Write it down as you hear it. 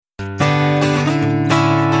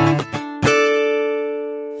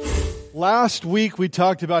last week we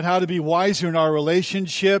talked about how to be wiser in our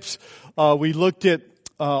relationships. We looked at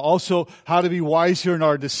also how to be wiser in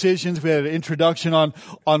our decisions. We had an introduction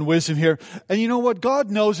on wisdom here. And you know what?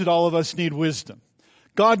 God knows that all of us need wisdom.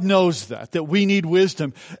 God knows that we need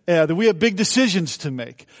wisdom, that we have big decisions to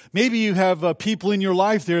make. Maybe you have people in your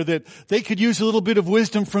life there that they could use a little bit of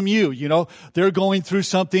wisdom from you. You know, they're going through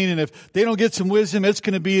something, and if they don't get some wisdom, it's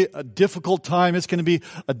going to be a difficult time. It's going to be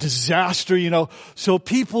a disaster, you know. So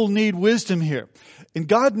people need wisdom here. And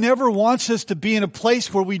God never wants us to be in a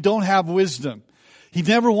place where we don't have wisdom. He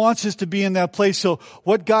never wants us to be in that place. So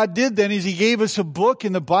what God did then is He gave us a book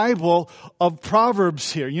in the Bible of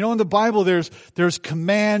Proverbs here. You know, in the Bible there's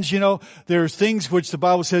commands, you know, there's things which the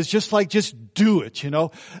Bible says just do it, you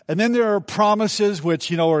know. And then there are promises which,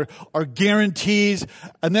 you know, are guarantees.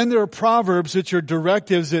 And then there are Proverbs which are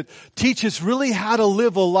directives that teach us really how to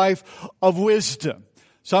live a life of wisdom.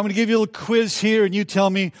 So I'm going to give you a little quiz here, and you tell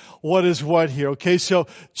me what is what here, okay? So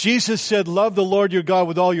Jesus said, love the Lord your God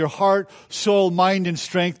with all your heart, soul, mind, and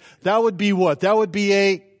strength. That would be what? That would be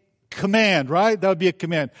a command, right? That would be a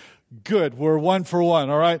command. Good. We're 1 for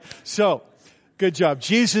 1, all right? So, good job.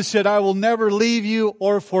 Jesus said, I will never leave you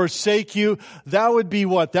or forsake you. That would be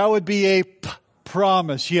what? That would be a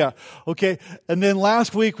promise, yeah. Okay. And then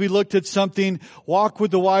last week we looked at something, walk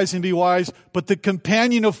with the wise and be wise, but the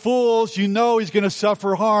companion of fools, you know he's going to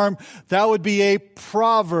suffer harm. That would be a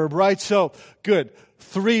proverb, right? So, good.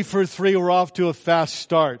 3 for 3. We're off to a fast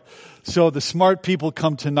start. So the smart people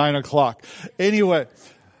come to 9 o'clock. Anyway,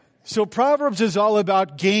 so Proverbs is all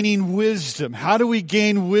about gaining wisdom. How do we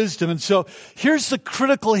gain wisdom? And so here's the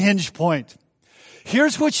critical hinge point.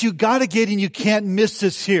 Here's what you got to get, and you can't miss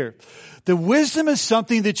this here. The wisdom is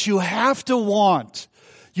something that you have to want.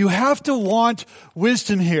 You have to want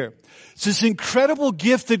wisdom here. It's this incredible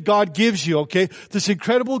gift that God gives you, okay? This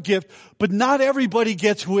incredible gift, but not everybody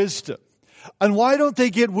gets wisdom. And why don't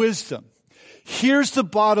they get wisdom? Here's the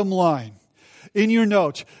bottom line. In your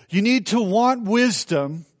notes, you need to want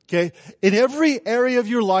wisdom, okay, in every area of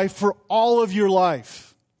your life for all of your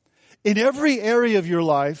life. In every area of your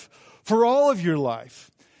life for all of your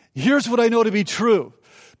life. Here's what I know to be true.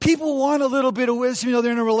 People want a little bit of wisdom. You know,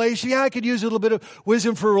 they're in a relationship. Yeah, I could use a little bit of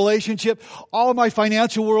wisdom for a relationship. All of my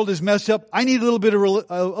financial world is messed up. I need a little bit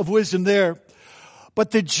of wisdom there. But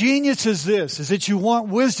the genius is this, is that you want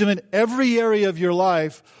wisdom in every area of your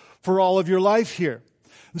life for all of your life here.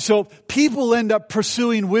 And so people end up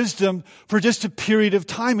pursuing wisdom for just a period of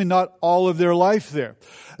time and not all of their life there.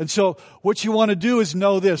 And so what you want to do is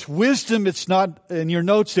know this. Wisdom, it's not, in your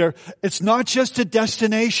notes there, it's not just a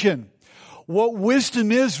destination. What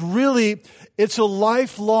wisdom is really, it's a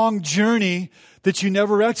lifelong journey that you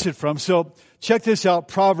never exit from. So check this out,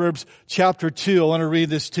 Proverbs chapter 2. I want to read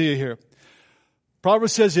this to you here.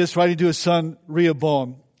 Proverbs says this, writing to his son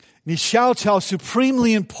Rehoboam. And he shouts how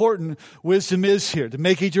supremely important wisdom is here, to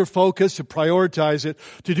make it your focus, to prioritize it,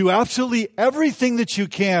 to do absolutely everything that you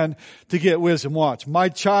can to get wisdom. Watch. My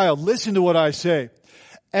child, listen to what I say,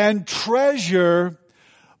 and treasure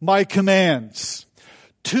my commands.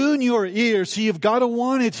 Tune your ears. See, you've got to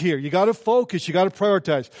want it here. You got to focus. You got to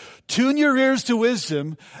prioritize. Tune your ears to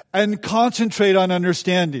wisdom and concentrate on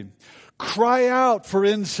understanding. Cry out for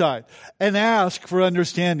insight and ask for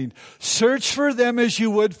understanding. Search for them as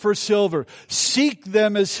you would for silver. Seek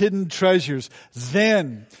them as hidden treasures.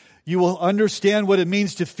 Then you will understand what it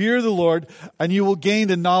means to fear the Lord, and you will gain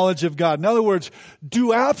the knowledge of God. In other words,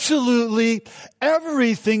 do absolutely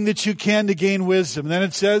everything that you can to gain wisdom. And then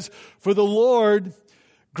it says, for the Lord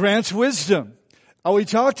grants wisdom. We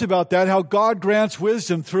talked about that, how God grants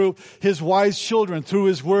wisdom through His wise children, through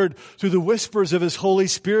His Word, through the whispers of His Holy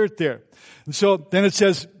Spirit there. And so then it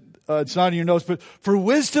says, it's not in your notes, but for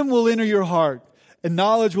wisdom will enter your heart, and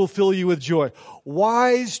knowledge will fill you with joy.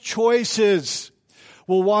 Wise choices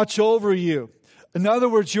will watch over you. In other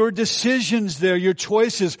words, your decisions there, your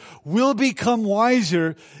choices will become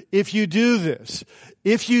wiser if you do this.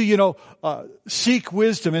 If you seek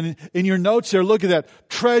wisdom, and in your notes there, look at that.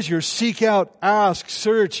 Treasure, seek out, ask,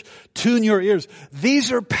 search, tune your ears.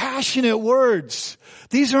 These are passionate words.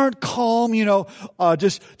 These aren't calm,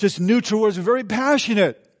 just neutral words. They're very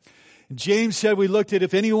passionate. James said, we looked at,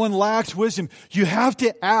 if anyone lacks wisdom, you have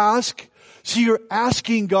to ask. So you're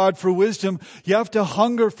asking God for wisdom. You have to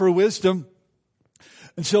hunger for wisdom.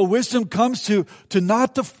 And so wisdom comes to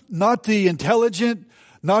not the intelligent,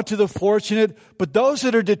 not to the fortunate, but those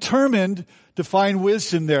that are determined to find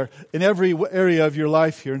wisdom there in every area of your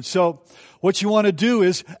life here. And so what you want to do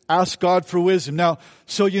is ask God for wisdom. Now,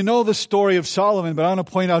 so you know the story of Solomon, but I want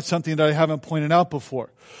to point out something that I haven't pointed out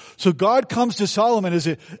before. So God comes to Solomon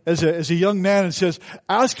as a young man and says,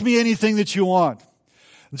 ask me anything that you want.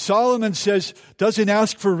 And Solomon says, doesn't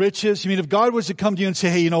ask for riches. I mean, if God was to come to you and say,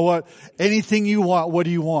 hey, you know what? Anything you want, what do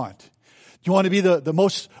you want? Do you want to be the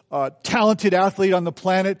most talented athlete on the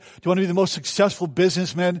planet? Do you want to be the most successful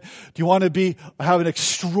businessman? Do you want to have an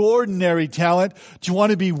extraordinary talent? Do you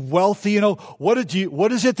want to be wealthy? You know, what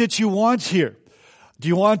is it that you want here? Do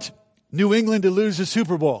you want New England to lose the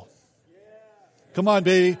Super Bowl? Come on,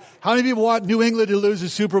 baby. How many people want New England to lose the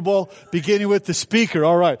Super Bowl? Beginning with the speaker.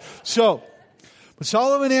 All right. So, but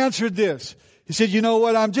Solomon answered this. He said, you know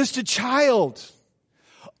what? I'm just a child.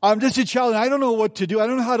 I'm just a child and I don't know what to do. I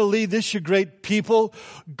don't know how to lead this, your great people.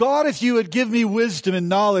 God, if you would give me wisdom and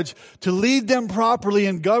knowledge to lead them properly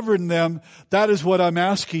and govern them, that is what I'm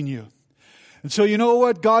asking you. And so you know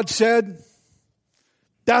what God said?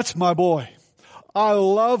 That's my boy. I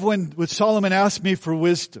love when Solomon asked me for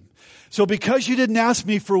wisdom. So because you didn't ask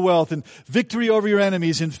me for wealth and victory over your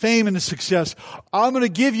enemies and fame and success, I'm going to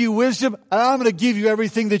give you wisdom and I'm going to give you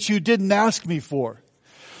everything that you didn't ask me for.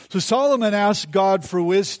 So Solomon asked God for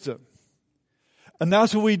wisdom. And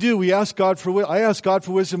that's what we do. We ask God for wisdom. I ask God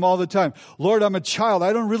for wisdom all the time. Lord, I'm a child.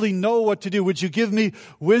 I don't really know what to do. Would you give me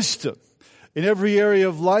wisdom in every area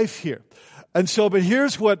of life here? And so, but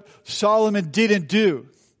here's what Solomon didn't do.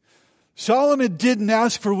 Solomon didn't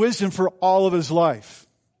ask for wisdom for all of his life.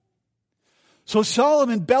 So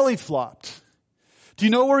Solomon belly flopped. Do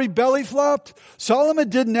you know where he belly flopped? Solomon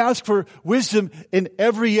didn't ask for wisdom in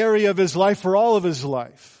every area of his life for all of his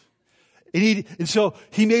life. And so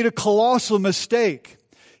he made a colossal mistake.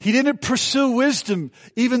 He didn't pursue wisdom,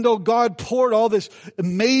 even though God poured all this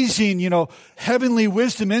amazing, heavenly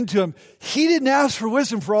wisdom into him. He didn't ask for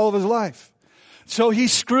wisdom for all of his life. So he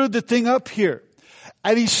screwed the thing up here.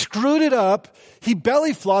 And he screwed it up. He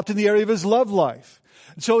belly flopped in the area of his love life.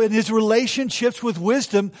 So in his relationships with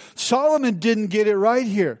wisdom, Solomon didn't get it right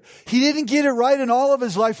here. He didn't get it right in all of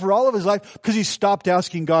his life, for all of his life, because he stopped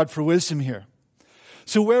asking God for wisdom here.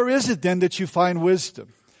 So where is it then that you find wisdom?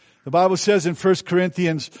 The Bible says in 1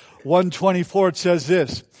 Corinthians 1:24, it says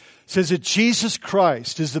this. It says that Jesus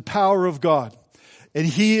Christ is the power of God, and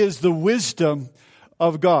He is the wisdom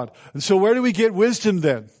of God. And so where do we get wisdom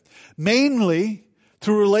then? Mainly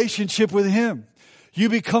through relationship with Him. You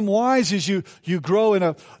become wise as you grow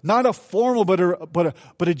in not a formal, but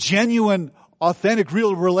a genuine, authentic,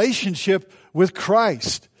 real relationship with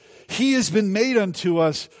Christ. He has been made unto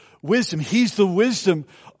us wisdom. He's the wisdom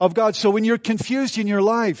of God. So when you're confused in your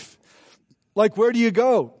life, like where do you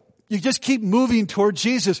go? You just keep moving toward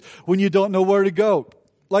Jesus when you don't know where to go.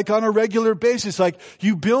 Like on a regular basis, like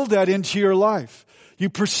you build that into your life. You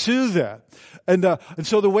pursue that. And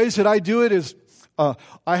so the ways that I do it is,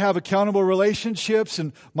 I have accountable relationships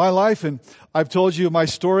in my life, and I've told you my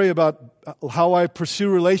story about how I pursue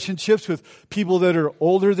relationships with people that are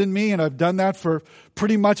older than me, and I've done that for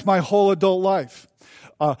pretty much my whole adult life.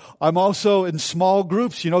 I'm also in small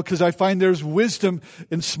groups, because I find there's wisdom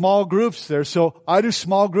in small groups there. So I do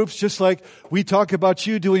small groups just like we talk about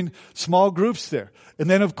you doing small groups there. And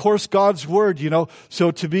then, of course, God's Word,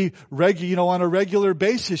 so to be on a regular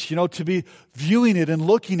basis, to be viewing it and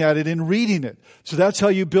looking at it and reading it. So that's how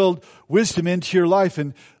you build wisdom into your life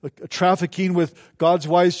and trafficking with God's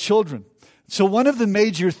wise children. So one of the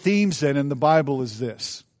major themes then in the Bible is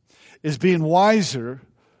this, is being wiser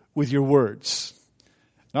with your words.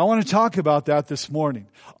 Now I want to talk about that this morning.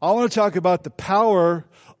 I want to talk about the power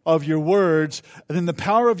of your words, and then the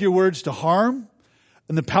power of your words to harm,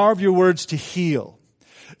 and the power of your words to heal.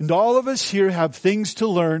 And all of us here have things to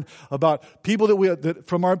learn about people that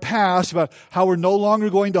from our past, about how we're no longer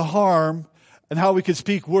going to harm, and how we can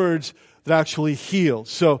speak words that actually heal.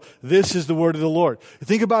 So this is the word of the Lord.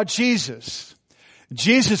 Think about Jesus.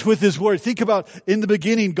 Jesus with His word. Think about in the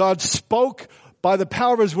beginning, God spoke by the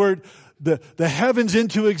power of His word the heavens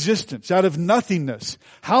into existence out of nothingness.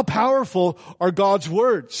 How powerful are God's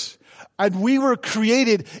words? And we were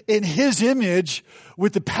created in His image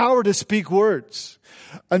with the power to speak words.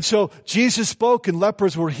 And so Jesus spoke and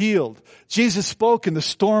lepers were healed. Jesus spoke and the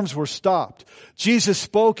storms were stopped. Jesus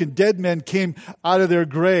spoke and dead men came out of their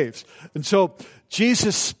graves. And so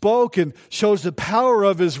Jesus spoke and shows the power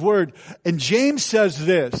of His word. And James says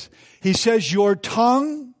this. He says, your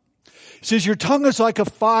tongue is like a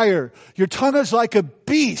fire. Your tongue is like a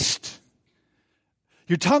beast.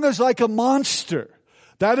 Your tongue is like a monster.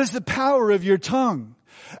 That is the power of your tongue.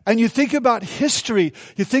 And you think about history.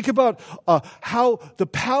 You think about how the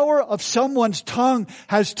power of someone's tongue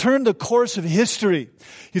has turned the course of history.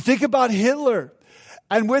 You think about Hitler.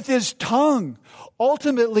 And with his tongue,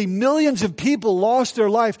 ultimately millions of people lost their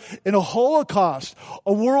life in a Holocaust,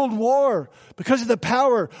 a world war, because of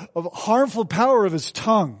the harmful power of his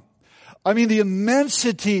tongue. I mean, the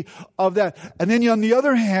immensity of that. And then on the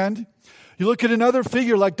other hand, you look at another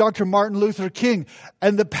figure like Dr. Martin Luther King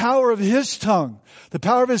and the power of his tongue. The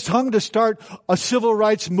power of his tongue to start a civil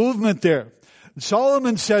rights movement there. And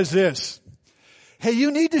Solomon says this, hey,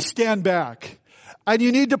 you need to stand back. And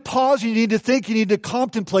you need to pause, you need to think, you need to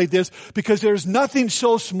contemplate this, because there's nothing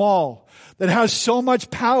so small that has so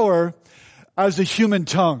much power as the human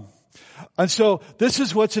tongue. And so this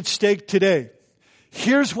is what's at stake today.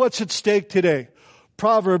 Here's what's at stake today.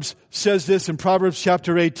 Proverbs says this in Proverbs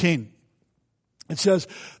chapter 18. It says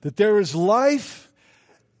that there is life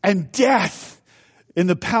and death in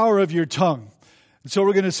the power of your tongue. And so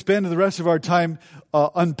we're going to spend the rest of our time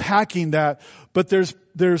unpacking that. But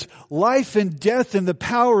there's life and death in the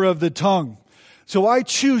power of the tongue. So I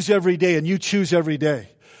choose every day and you choose every day.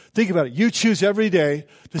 Think about it. You choose every day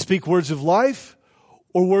to speak words of life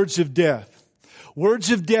or words of death.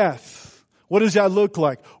 Words of death. What does that look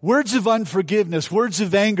like? Words of unforgiveness, words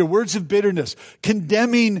of anger, words of bitterness,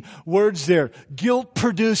 condemning words there,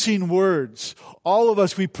 guilt-producing words. All of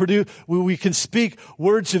us, we can speak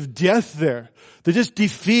words of death there. They just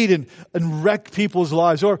defeat and wreck people's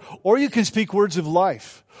lives. Or you can speak words of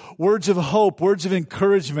life, words of hope, words of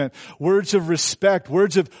encouragement, words of respect,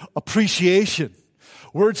 words of appreciation,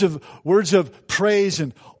 words of praise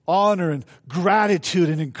and honor and gratitude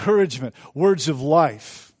and encouragement, words of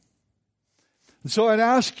life. And so I'd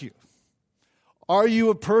ask you, are you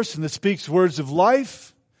a person that speaks words of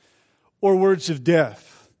life or words of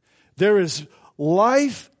death? There is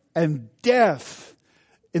life and death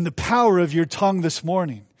in the power of your tongue this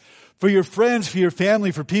morning. For your friends, for your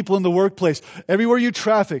family, for people in the workplace, everywhere you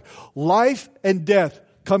traffic, life and death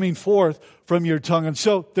coming forth from your tongue. And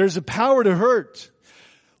so there's a power to hurt.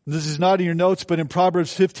 This is not in your notes, but in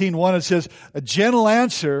Proverbs 15:1 it says, a gentle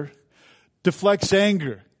answer deflects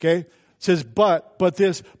anger. Okay? It says, but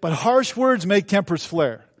harsh words make tempers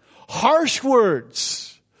flare. Harsh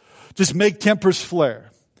words just make tempers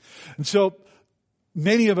flare. And so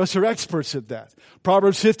many of us are experts at that.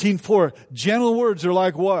 Proverbs 15:4, gentle words are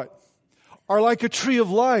like what? Are like a tree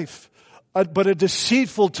of life. But a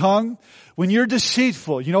deceitful tongue, when you're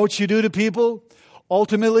deceitful, you know what you do to people?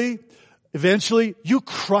 Ultimately, eventually, you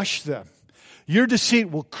crush them. Your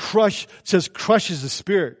deceit will crush, it says crushes the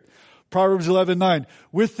spirit. Proverbs 11:9,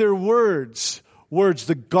 with their words,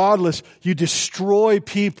 the godless, you destroy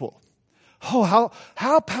people. Oh,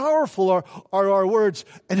 how powerful are our words?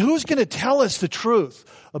 And who's going to tell us the truth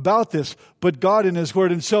about this but God in His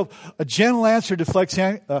Word? And so a gentle answer deflects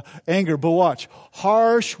anger. But watch,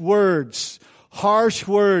 harsh words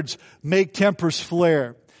make tempers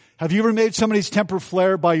flare. Have you ever made somebody's temper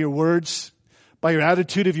flare by your words? By your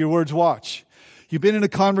attitude of your words? Watch. You've been in a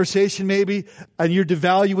conversation maybe, and you're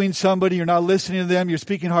devaluing somebody, you're not listening to them, you're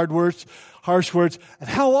speaking harsh words. And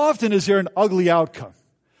how often is there an ugly outcome?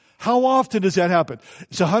 How often does that happen?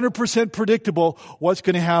 It's 100% predictable what's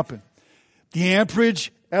going to happen. The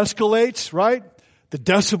amperage escalates, right? The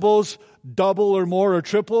decibels double or more or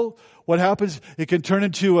triple. What happens? It can turn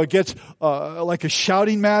into gets like a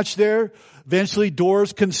shouting match there. Eventually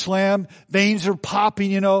doors can slam, veins are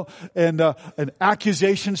popping, and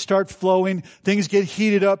accusations start flowing. Things get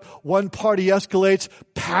heated up. One party escalates.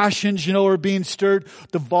 Passions, are being stirred.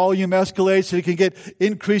 The volume escalates. It can get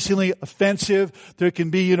increasingly offensive. There can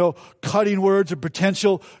be, cutting words or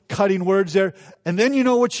potential cutting words there. And then you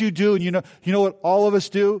know what you do, and you know what all of us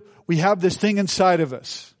do? We have this thing inside of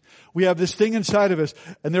us.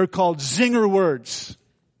 And they're called zinger words.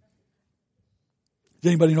 Does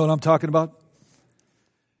anybody know what I'm talking about?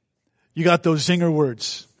 You got those zinger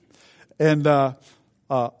words. And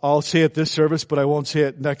I'll say it this service, but I won't say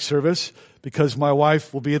it next service because my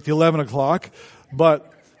wife will be at the 11 o'clock.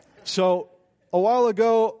 But so a while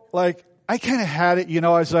ago, I kind of had it, I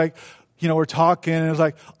was like, we're talking and I was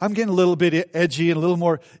like, I'm getting a little bit edgy and a little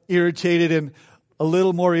more irritated and a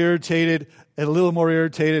little more irritated and a little more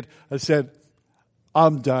irritated. I said,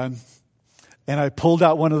 I'm done. And I pulled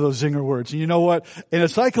out one of those zinger words. And you know what? And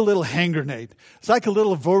it's like a little hand grenade. It's like a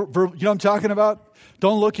little verb. You know what I'm talking about?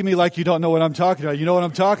 Don't look at me like you don't know what I'm talking about. You know what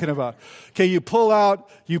I'm talking about. Okay, you pull out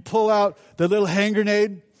the little hand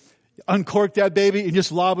grenade, uncork that baby, and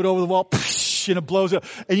just lob it over the wall. And it blows up.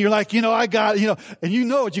 And you're like, I got it, and you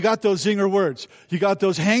got those zinger words. You got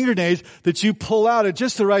those hand grenades that you pull out at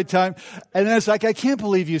just the right time. And then it's like, I can't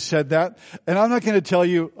believe you said that. And I'm not going to tell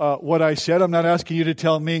you what I said. I'm not asking you to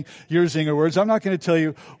tell me your zinger words. I'm not going to tell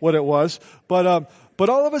you what it was. But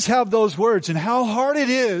all of us have those words, and how hard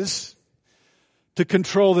it is to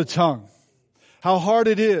control the tongue. How hard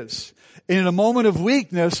it is. And in a moment of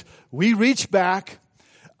weakness, we reach back,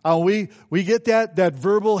 we get that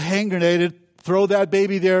verbal hand grenade. It throw that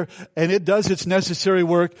baby there, and it does its necessary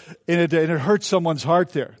work, and it hurts someone's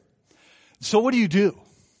heart there. So what do you do?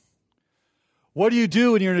 What do you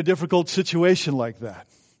do when you're in a difficult situation like that?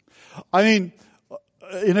 I mean,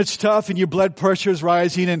 and it's tough, and your blood pressure is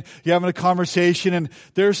rising, and you're having a conversation, and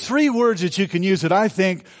there's 3 words that you can use that I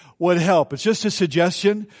think would help. It's just a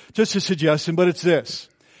suggestion, but it's this.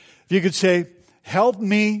 If you could say, help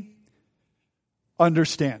me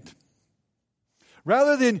understand.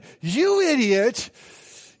 Rather than, you idiot,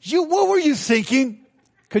 what were you thinking?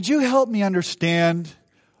 Could you help me understand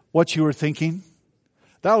what you were thinking?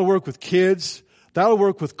 That'll work with kids. That'll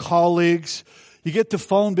work with colleagues. You get the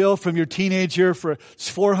phone bill from your teenager for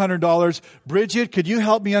 $400. Bridget, could you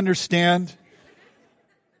help me understand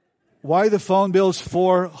why the phone bill is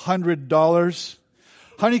 $400?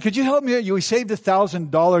 Honey, could you help me? You saved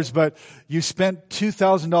 $1,000, but you spent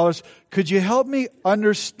 $2,000. Could you help me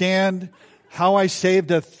understand how I saved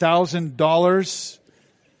 $1,000?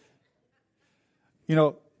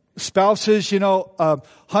 Spouses,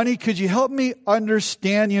 honey, could you help me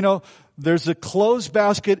understand, there's a clothes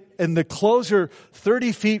basket and the clothes are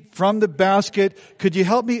 30 feet from the basket. Could you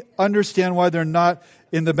help me understand why they're not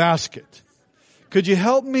in the basket? Could you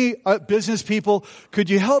help me, business people, could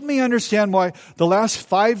you help me understand why the last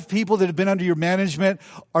 5 people that have been under your management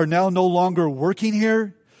are now no longer working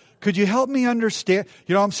here? Could you help me understand?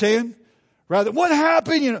 You know what I'm saying? Rather, what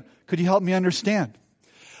happened? Could you help me understand?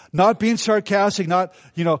 Not being sarcastic,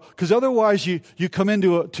 because otherwise you come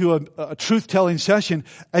into a truth-telling session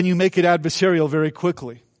and you make it adversarial very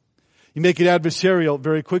quickly. You make it adversarial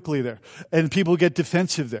very quickly there. And people get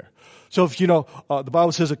defensive there. So if, the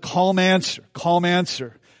Bible says a calm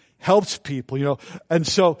answer helps people, And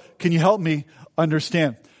so, can you help me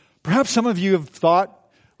understand? Perhaps some of you have thought,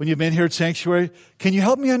 when you've been here at Sanctuary, can you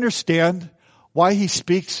help me understand why he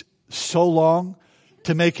speaks so long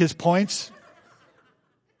to make his points?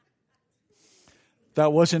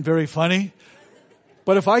 That wasn't very funny.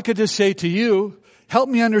 But if I could just say to you, help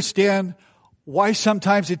me understand why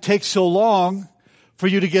sometimes it takes so long for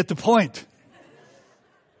you to get the point.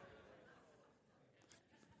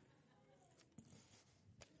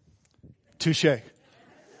 Touché.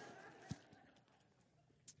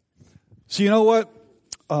 So you know what?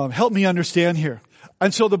 Help me understand here.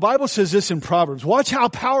 And so the Bible says this in Proverbs. Watch how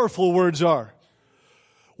powerful words are.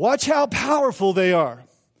 Watch how powerful they are.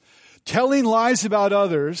 Telling lies about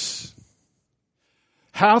others,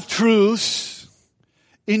 half-truths,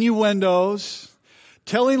 innuendos,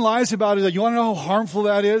 telling lies about it. You want to know how harmful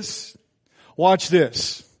that is? Watch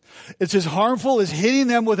this. It's as harmful as hitting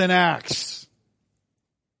them with an axe.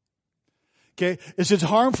 Okay? It's as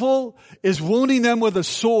harmful as wounding them with a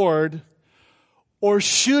sword or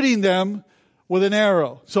shooting them with an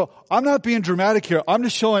arrow. So I'm not being dramatic here. I'm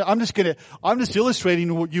just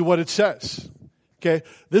illustrating you what it says. Okay?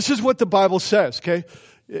 This is what the Bible says, okay?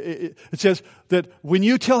 It says that when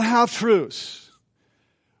you tell half-truths,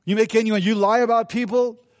 you lie about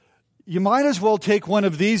people, you might as well take one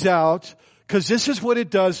of these out, because this is what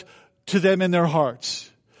it does to them in their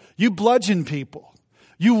hearts. You bludgeon people.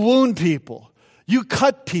 You wound people. You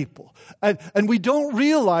cut people. And we don't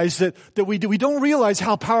realize that we don't realize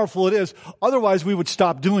how powerful it is. Otherwise, we would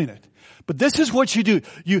stop doing it. But this is what you do.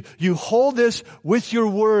 You hold this with your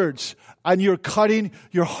words, and you're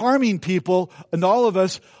harming people, and all of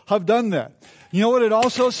us have done that. You know what it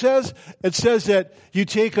also says? It says that you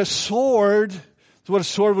take a sword. That's what a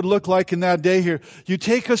sword would look like in that day here. You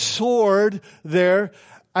take a sword there,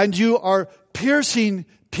 and you are piercing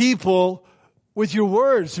people with your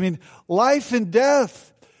words. I mean, life and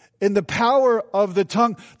death in the power of the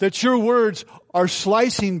tongue, that your words are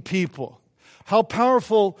slicing people. How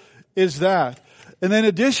powerful is that? And then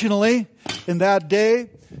additionally, in that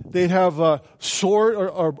day, they'd have a sword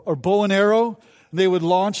or bow and arrow. And they would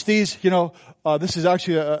launch these, this is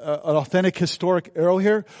actually an authentic historic arrow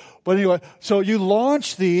here. But anyway, so you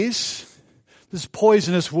launch these, this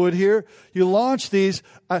poisonous wood here, you launch these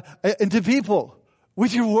into people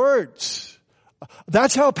with your words.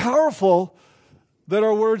 That's how powerful that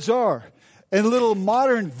our words are. In a little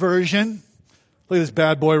modern version, look at this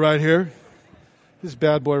bad boy right here. This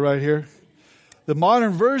bad boy right here. The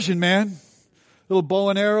modern version, man, little bow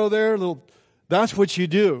and arrow there, that's what you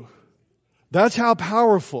do. That's how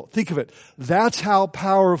powerful. Think of it. That's how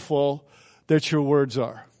powerful that your words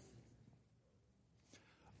are.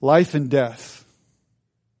 Life and death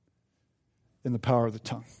in the power of the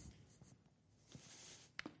tongue.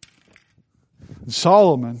 And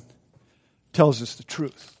Solomon tells us the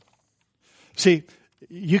truth. See,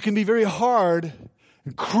 you can be very hard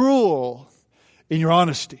and cruel in your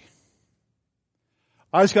honesty.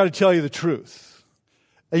 I just got to tell you the truth.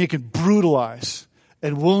 and you can brutalize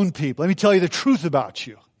and wound people. Let me tell you the truth about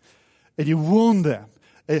you. And you wound them.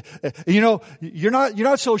 And you know, you're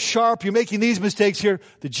not so sharp. You're making these mistakes here.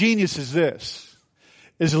 The genius is this,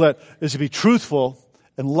 is to be truthful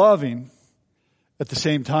and loving at the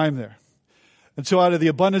same time there. And so out of the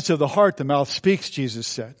abundance of the heart, the mouth speaks, Jesus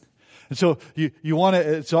said. And so you want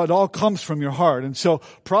to, so it all comes from your heart. And so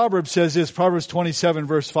Proverbs says this, Proverbs 27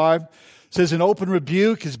 verse 5 says, an open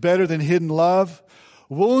rebuke is better than hidden love.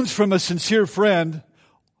 Wounds from a sincere friend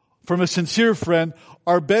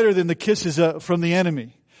are better than the kisses from the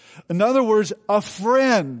enemy. In other words, a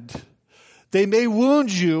friend, they may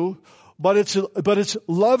wound you, but it's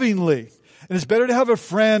lovingly. And it's better to have a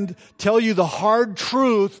friend tell you the hard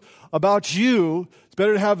truth about you. It's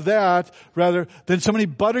better to have that rather than somebody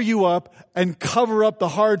butter you up and cover up the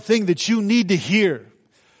hard thing that you need to hear,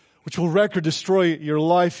 which will wreck or destroy your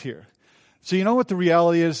life here. So you know what the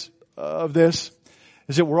reality is of this?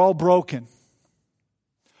 Is that we're all broken.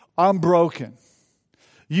 I'm broken.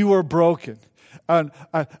 You are broken. And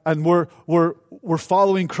we're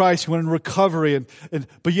following Christ. We're in recovery.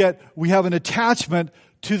 But yet we have an attachment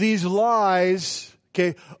to these lies,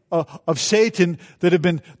 okay, of Satan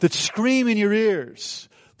that scream in your ears,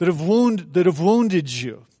 that have wounded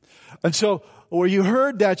you. And so where you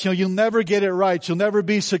heard that, you'll never get it right. You'll never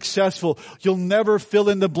be successful. You'll never fill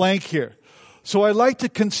in the blank here. So I'd like to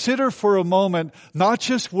consider for a moment not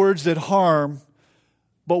just words that harm,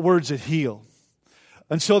 but words that heal.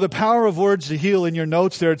 And so the power of words to heal, in your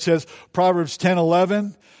notes there, it says, Proverbs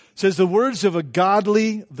 10:11, says the words of the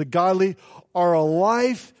godly are a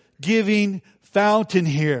life-giving fountain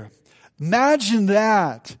here. Imagine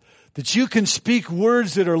that you can speak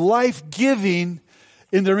words that are life-giving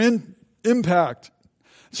in their impact.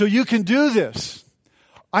 So you can do this.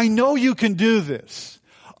 I know you can do this.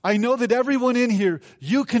 I know that everyone in here,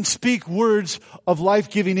 you can speak words of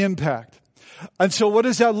life-giving impact. And so what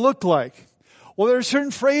does that look like? Well, there are certain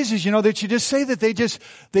phrases, that you just say that they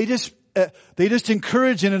just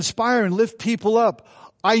encourage and inspire and lift people up.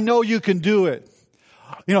 I know you can do it.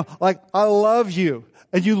 Like, I love you.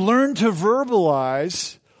 And you learn to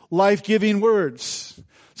verbalize life-giving words.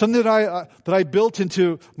 Something that I built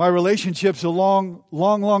into my relationships a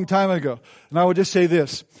long time ago. And I would just say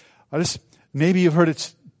this. Maybe you've heard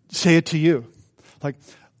it, say it to you. Like,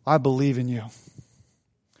 I believe in you.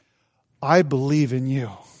 I believe in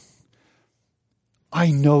you.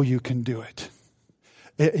 I know you can do it.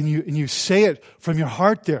 And you say it from your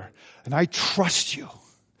heart there. And I trust you.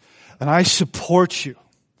 And I support you.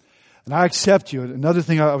 And I accept you. Another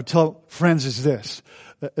thing I would tell friends is this.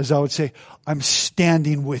 As I would say, I'm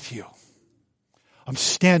standing with you. I'm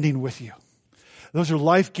standing with you. Those are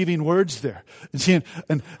life-giving words there.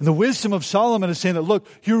 And the wisdom of Solomon is saying that, look,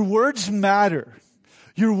 your words matter.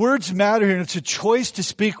 Your words matter here, and it's a choice to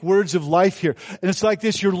speak words of life here. And it's like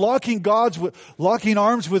this, you're locking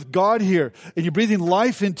arms with God here, and you're breathing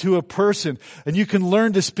life into a person, and you can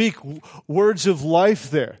learn to speak words of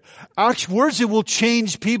life there. Words that will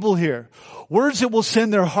change people here. Words that will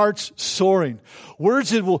send their hearts soaring. Words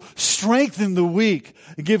that will strengthen the weak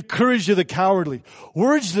and give courage to the cowardly.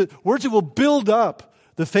 Words that will build up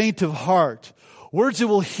the faint of heart. Words that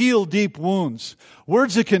will heal deep wounds.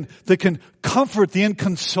 Words that can comfort the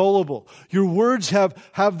inconsolable. Your words have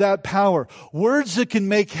that power. Words that can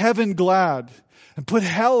make heaven glad and put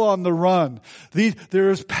hell on the run. There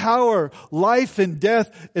is power, life and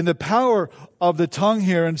death in the power of the tongue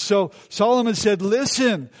here. And so Solomon said,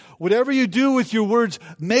 listen, whatever you do with your words,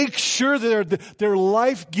 make sure that they're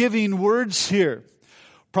life-giving words here.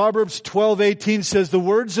 Proverbs 12:18 says, the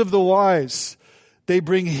words of the wise, they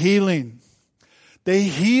bring healing. They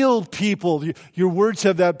heal people. Your words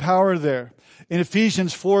have that power there. In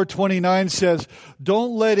Ephesians 4:29 says,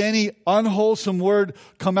 don't let any unwholesome word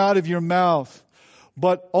come out of your mouth,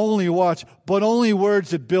 but only words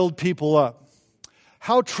that build people up.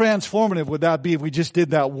 How transformative would that be if we just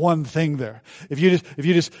did that one thing there? If you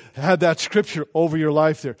just had that scripture over your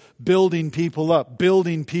life there, building people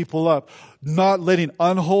up, not letting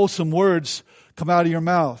unwholesome words come out of your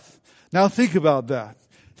mouth. Now think about that.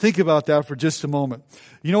 Think about that for just a moment.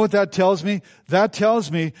 You know what that tells me? That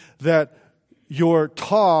tells me that your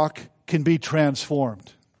talk can be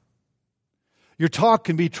transformed. Your talk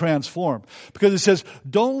can be transformed. Because it says,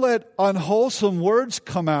 don't let unwholesome words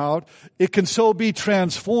come out. It can so be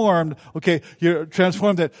transformed. Okay, you're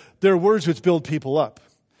transformed that there are words which build people up.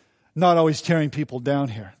 Not always tearing people down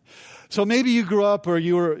here. So maybe you grew up or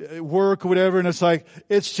you were at work or whatever, and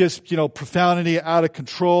it's just, profanity out of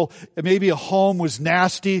control. And maybe a home was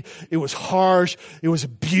nasty. It was harsh. It was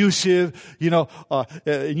abusive,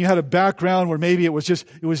 and you had a background where maybe it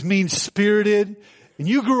was mean-spirited. And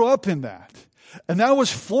you grew up in that. And that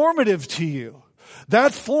was formative to you.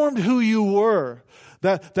 That formed who you were.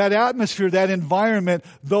 That atmosphere, that environment,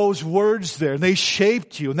 those words there, they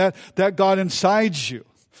shaped you, and that got inside you.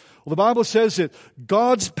 Well, the Bible says that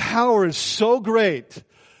God's power is so great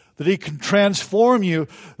that He can transform you,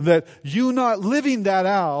 that you not living that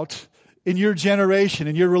out in your generation,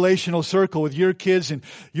 in your relational circle with your kids and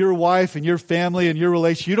your wife and your family and your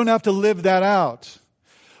relation. You don't have to live that out.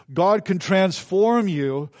 God can transform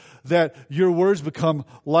you, that your words become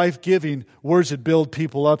life-giving words that build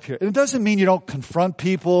people up here. And it doesn't mean you don't confront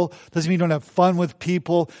people. It doesn't mean you don't have fun with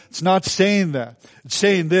people. It's not saying that. It's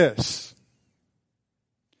saying this.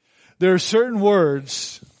 There are certain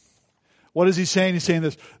words. What is he saying? He's saying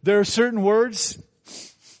this. There are certain words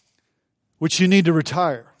which you need to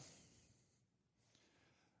retire.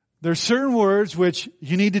 There are certain words which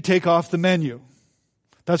you need to take off the menu.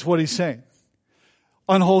 That's what he's saying.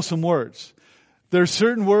 Unwholesome words. There are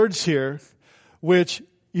certain words here which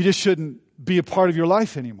you just shouldn't be a part of your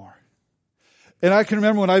life anymore. And I can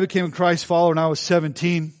remember when I became a Christ follower when I was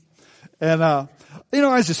 17. And, I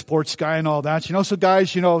was a sports guy and all that, so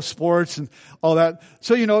guys, sports and all that.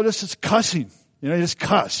 So, this is cussing. You just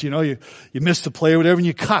cuss, you miss the play or whatever and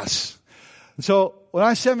you cuss. And so when I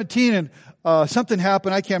was 17 and, something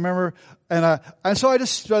happened, I can't remember. And so I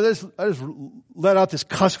just let out this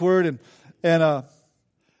cuss word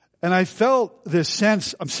and I felt this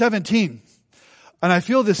sense, I'm 17, and I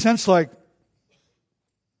feel this sense like,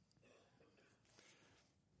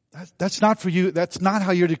 that's not for you, that's not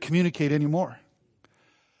how you're to communicate anymore.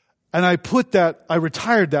 And I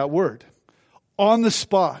retired that word on the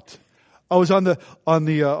spot. I was on the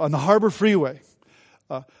Harbor Freeway,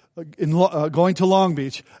 going to Long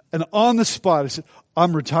Beach, and on the spot I said,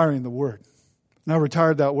 I'm retiring the word. And I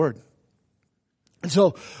retired that word. And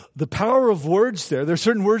so the power of words there are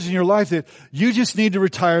certain words in your life that you just need to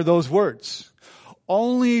retire those words.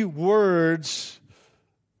 Only words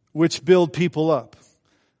which build people up.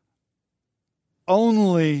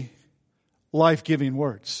 Only life-giving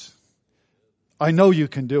words. I know you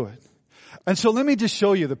can do it. And so let me just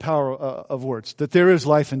show you the power of words, that there is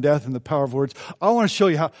life and death in the power of words. I want to show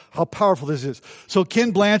you how powerful this is. So Ken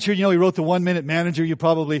Blanchard, he wrote the 1 Minute Manager. You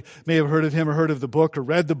probably may have heard of him or heard of the book or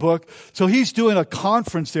read the book. So he's doing a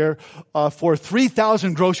conference there for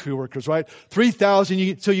 3,000 grocery workers, right?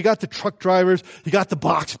 3,000. So you got the truck drivers, you got the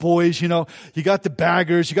box boys, you got the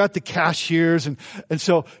baggers, you got the cashiers. And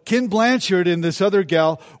so Ken Blanchard and this other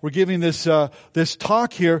gal were giving this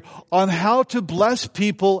talk here on how to bless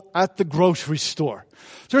people at the grocery store.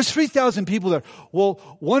 So there's 3,000 people there. Well,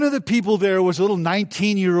 one of the people there was a little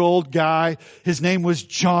 19-year-old guy. His name was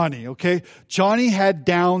Johnny, okay? Johnny had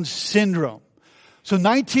Down syndrome. So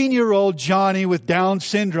 19-year-old Johnny with Down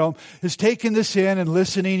syndrome is taking this in and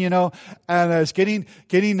listening, and is getting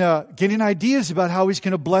ideas about how he's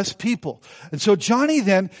going to bless people. And so Johnny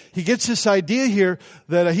then, he gets this idea here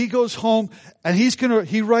that he goes home and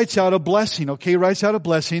he writes out a blessing, okay? He writes out a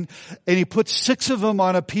blessing and he puts 6 of them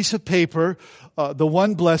on a piece of paper, the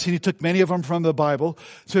one blessing. He took many of them from the Bible.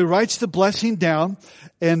 So he writes the blessing down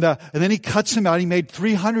and then he cuts them out. He made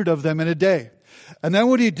 300 of them in a day. And then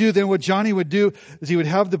what Johnny would do is he would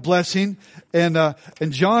have the blessing and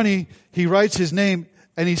Johnny, he writes his name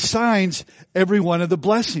and he signs every one of the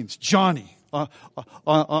blessings. Johnny,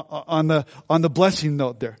 on the blessing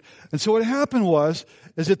note there. And so what happened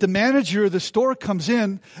is that the manager of the store comes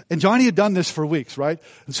in, and Johnny had done this for weeks, right?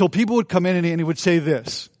 And so people would come in and he would say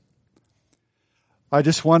this: I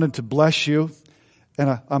just wanted to bless you, and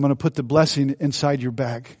I'm going to put the blessing inside your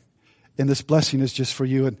bag. And this blessing is just for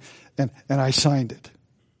you, and I signed it.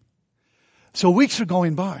 So weeks are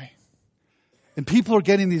going by, and people are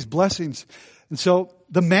getting these blessings. And so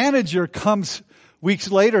the manager comes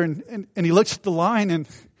weeks later, and he looks at the line, and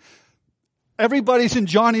everybody's in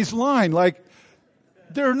Johnny's line. Like,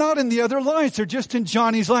 they're not in the other lines. They're just in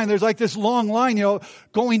Johnny's line. There's like this long line,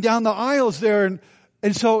 going down the aisles there.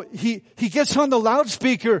 And so he gets on the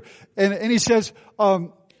loudspeaker, and he says,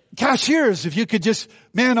 cashiers, if you could just,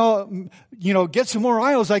 get some more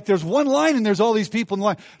aisles. Like, there's one line and there's all these people in the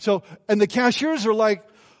line. So, and the cashiers are like,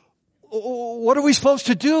 what are we supposed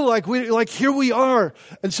to do? Here we are.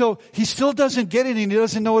 And so he still doesn't get it, and he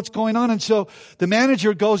doesn't know what's going on. And so the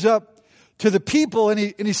manager goes up to the people and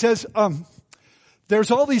he says,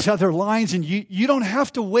 there's all these other lines, and you don't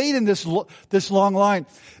have to wait in this long line.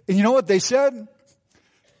 And you know what they said?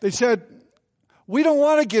 They said, we don't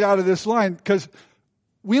want to get out of this line because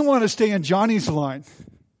we want to stay in Johnny's line.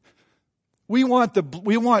 We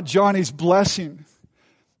want Johnny's blessing.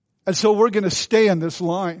 And so we're going to stay in this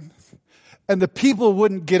line. And the people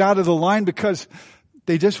wouldn't get out of the line because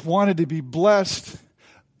they just wanted to be blessed.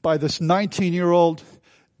 by this 19-year-old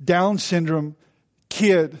Down syndrome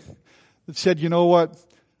kid that said, you know what?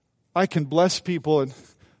 I can bless people, and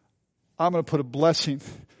I'm going to put a blessing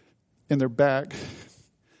in their bag.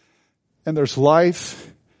 And there's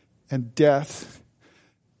life and death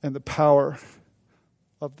and the power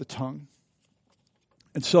of the tongue.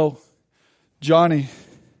 And so, Johnny,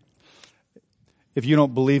 if you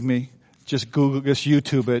don't believe me, just Google, just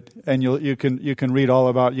YouTube it, and you can read all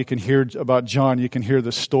about it. You can hear about John. You can hear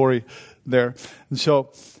the story there. And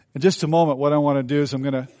so, in just a moment, what I want to do is I'm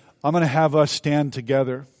going to have us stand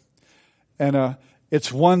together. And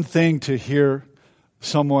it's one thing to hear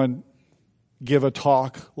someone give a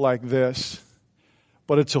talk like this,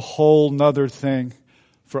 but it's a whole nother thing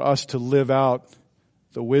for us to live out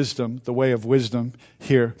the wisdom, the way of wisdom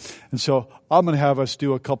here. And so I'm going to have us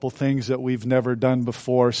do a couple things that we've never done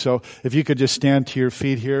before. So if you could just stand to your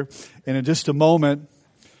feet here. And in just a moment,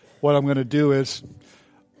 what I'm going to do is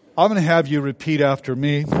I'm going to have you repeat after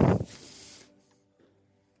me.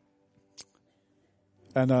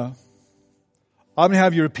 And I'm going to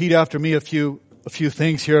have you repeat after me a few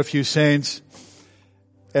things here, a few sayings.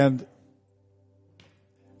 And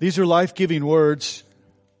these are life-giving words.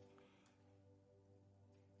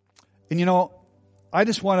 And you know, I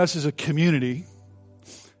just want us as a community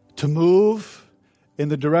to move in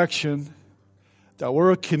the direction that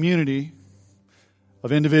we're a community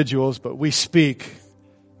of individuals, but we speak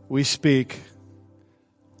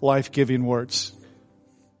life-giving words.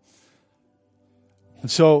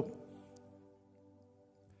 And so,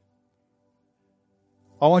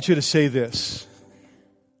 I want you to say this.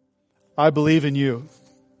 I believe in you.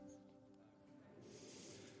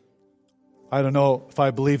 I don't know if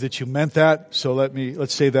I believe that you meant that, so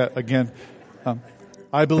let's say that again.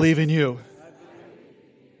 I believe in you.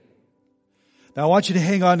 Now I want you to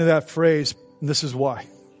hang on to that phrase, and this is why.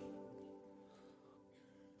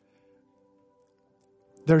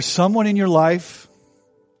 There's someone in your life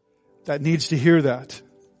that needs to hear that.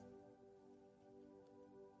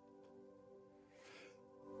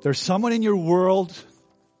 There's someone in your world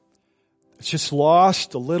that's just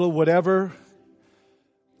lost a little whatever.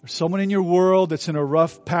 There's someone in your world that's in a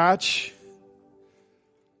rough patch.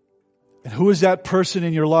 And who is that person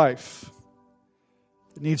in your life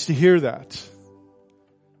that needs to hear that?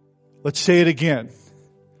 Let's say it again.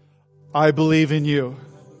 I believe in you.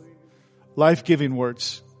 Life-giving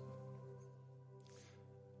words.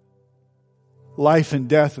 Life and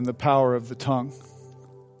death and the power of the tongue.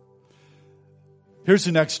 Here's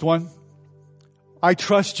the next one. I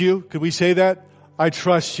trust you. Could we say that? I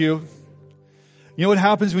trust you. You know what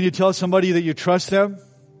happens when you tell somebody that you trust them?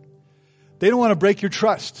 They don't want to break your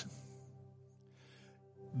trust.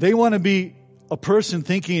 They want to be a person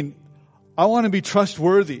thinking, I want to be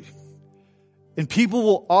trustworthy. And people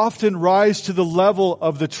will often rise to the level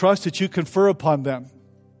of the trust that you confer upon them.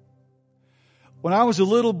 When I was a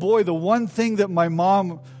little boy, the one thing that my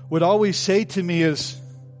mom would always say to me is,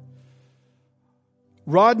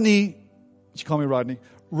 Rodney, she called me Rodney.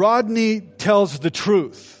 Rodney tells the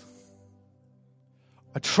truth.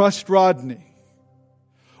 I trust Rodney.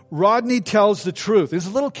 Rodney tells the truth. As a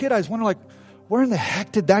little kid, I was wondering, where in the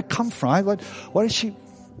heck did that come from? What is she?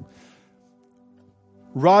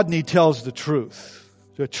 Rodney tells the truth.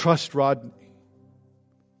 I trust Rodney.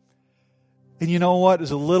 And you know what?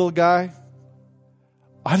 As a little guy,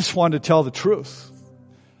 I just wanted to tell the truth.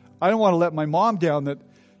 I didn't want to let my mom down that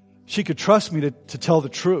she could trust me to tell the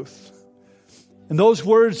truth. And those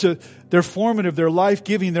words, they're formative, they're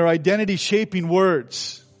life-giving, they're identity-shaping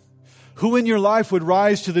words. Who in your life would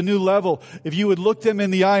rise to the new level if you would look them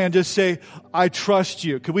in the eye and just say, I trust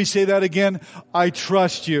you? Could we say that again? I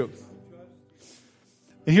trust you.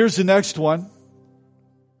 And here's the next one.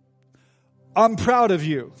 I'm proud of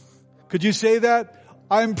you. Could you say that?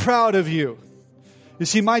 I'm proud of you. You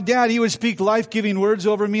see, my dad, he would speak life-giving words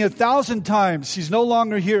over me 1,000 times. He's no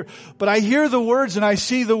longer here. But I hear the words and I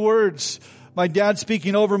see the words. My dad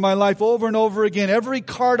speaking over my life over and over again. Every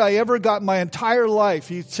card I ever got my entire life,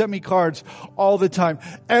 he sent me cards all the time.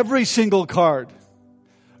 Every single card.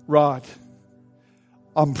 Rod,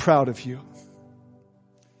 I'm proud of you.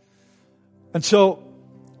 And so,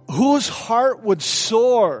 whose heart would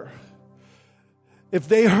soar if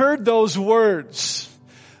they heard those words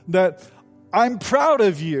that I'm proud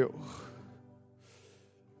of you?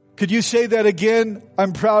 Could you say that again?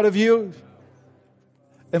 I'm proud of you.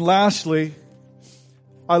 And lastly,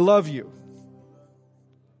 I love you.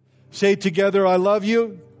 Say it together, I love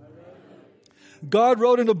you. God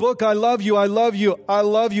wrote in the book, I love you, I love you, I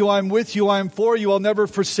love you, I'm with you, I'm for you, I'll never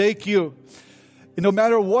forsake you. And no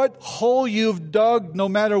matter what hole you've dug, no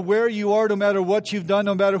matter where you are, no matter what you've done,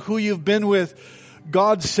 no matter who you've been with,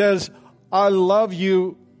 God says, I love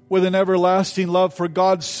you with an everlasting love, for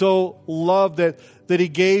God so loved that He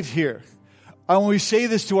gave here. And when we say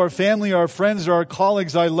this to our family, our friends, or our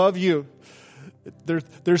colleagues, I love you,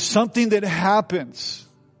 there's something that happens.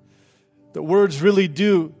 The words really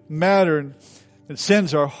do matter, and it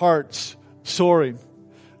sends our hearts soaring.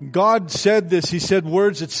 God said this. He said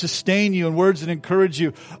words that sustain you and words that encourage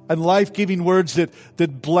you and life-giving words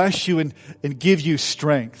that bless you and give you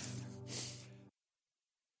strength.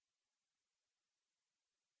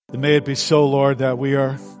 And may it be so, Lord, that we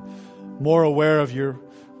are more aware of your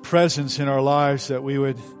presence in our lives, that we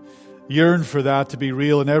would yearn for that to be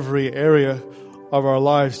real in every area of our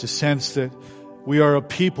lives, to sense that we are a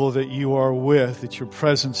people that you are with, that your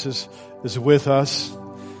presence is with us.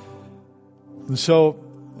 And so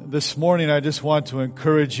this morning I just want to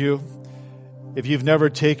encourage you, if you've never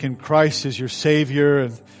taken Christ as your Savior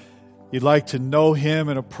and you'd like to know Him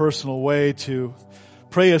in a personal way, to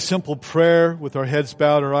pray a simple prayer with our heads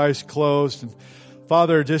bowed, our eyes closed. And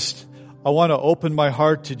Father, I want to open my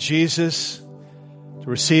heart to Jesus, to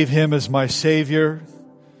receive Him as my Savior,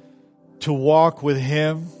 to walk with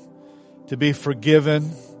Him, to be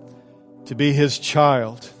forgiven, to be His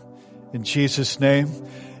child. In Jesus' name.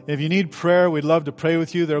 If you need prayer, we'd love to pray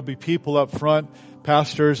with you. There'll be people up front,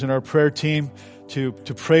 pastors and our prayer team, to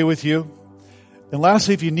pray with you. And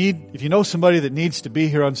lastly, if you know somebody that needs to be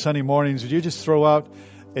here on Sunday mornings, would you just throw out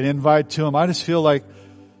an invite to them? I just feel like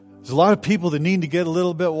there's a lot of people that need to get a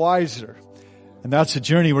little bit wiser. And that's a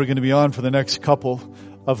journey we're going to be on for the next couple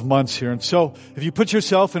of months here. And so if you put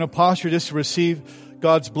yourself in a posture just to receive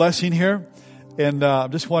God's blessing here, and I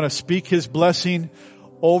just want to speak His blessing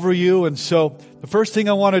over you. And so the first thing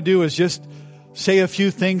I want to do is just say a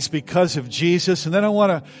few things because of Jesus. And then I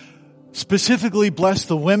want to specifically bless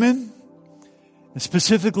the women and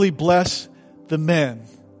specifically bless the men.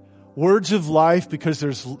 Words of life, because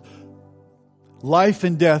there's life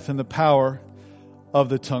and death in the power of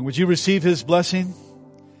the tongue. Would you receive His blessing?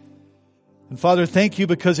 And Father, thank you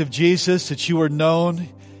because of Jesus, that you were known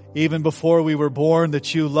even before we were born,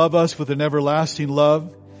 that you love us with an everlasting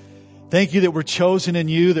love. Thank you that we're chosen in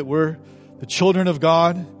you, that we're the children of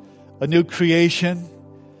God, a new creation,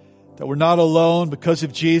 that we're not alone because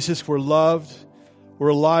of Jesus. We're loved. We're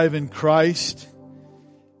alive in Christ.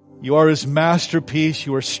 You are His masterpiece.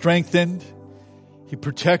 You are strengthened. He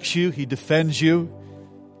protects you. He defends you.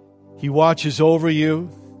 He watches over you.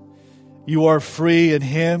 You are free in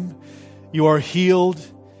Him. You are healed.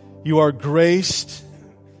 You are graced.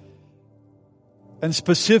 And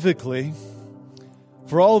specifically,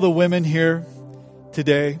 for all the women here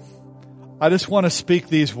today, I just want to speak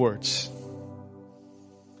these words.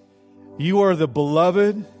 You are the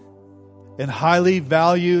beloved and highly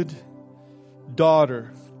valued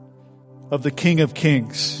daughter of the King of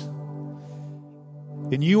Kings.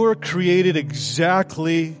 And you are created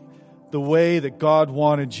exactly the way that God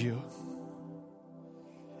wanted you.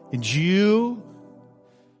 And you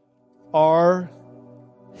are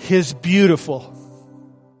His beautiful.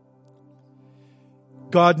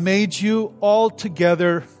 God made you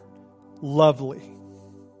altogether lovely.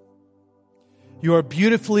 You are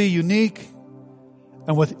beautifully unique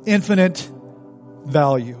and with infinite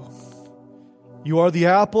value. You are the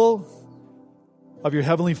apple of your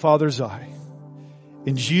Heavenly Father's eye.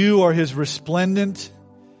 And you are His resplendent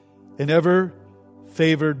and ever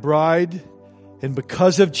favored bride. And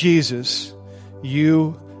because of Jesus,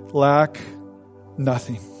 you lack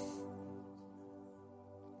nothing.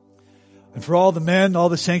 And for all the men, all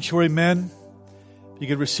the sanctuary men, if you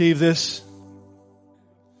could receive this.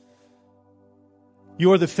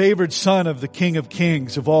 You are the favored son of the King of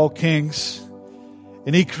Kings, of all kings.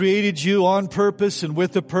 And He created you on purpose and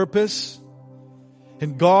with a purpose.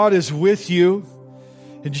 And God is with you.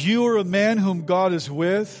 And you are a man whom God is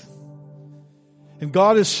with. And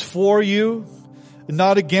God is for you and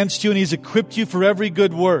not against you. And He's equipped you for every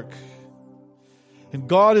good work. And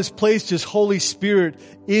God has placed His Holy Spirit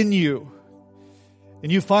in you.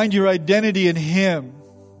 And you find your identity in Him.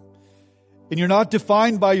 And you're not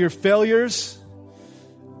defined by your failures,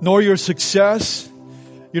 nor your success.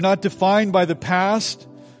 You're not defined by the past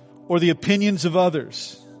or the opinions of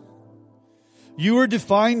others. You are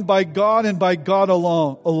defined by God and by God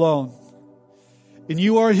alone. And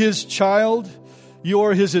you are His child, you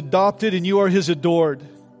are His adopted, and you are His adored.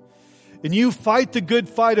 And you fight the good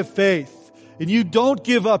fight of faith. And you don't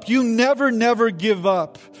give up. You never give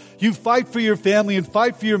up. You fight for your family and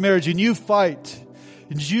fight for your marriage, and you fight.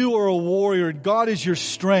 And you are a warrior, and God is your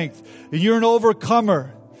strength. And you're an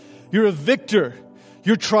overcomer. You're a victor.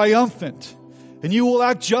 You're triumphant. And you will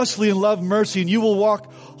act justly and love mercy, and you will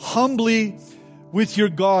walk humbly with your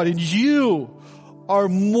God. And you are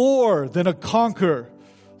more than a conqueror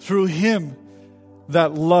through Him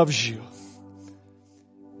that loves you.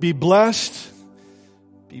 Be blessed,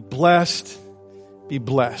 be blessed, be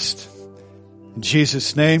blessed. In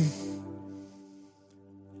Jesus' name,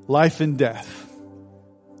 life and death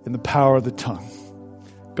in the power of the tongue.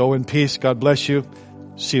 Go in peace. God bless you.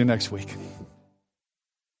 See you next week.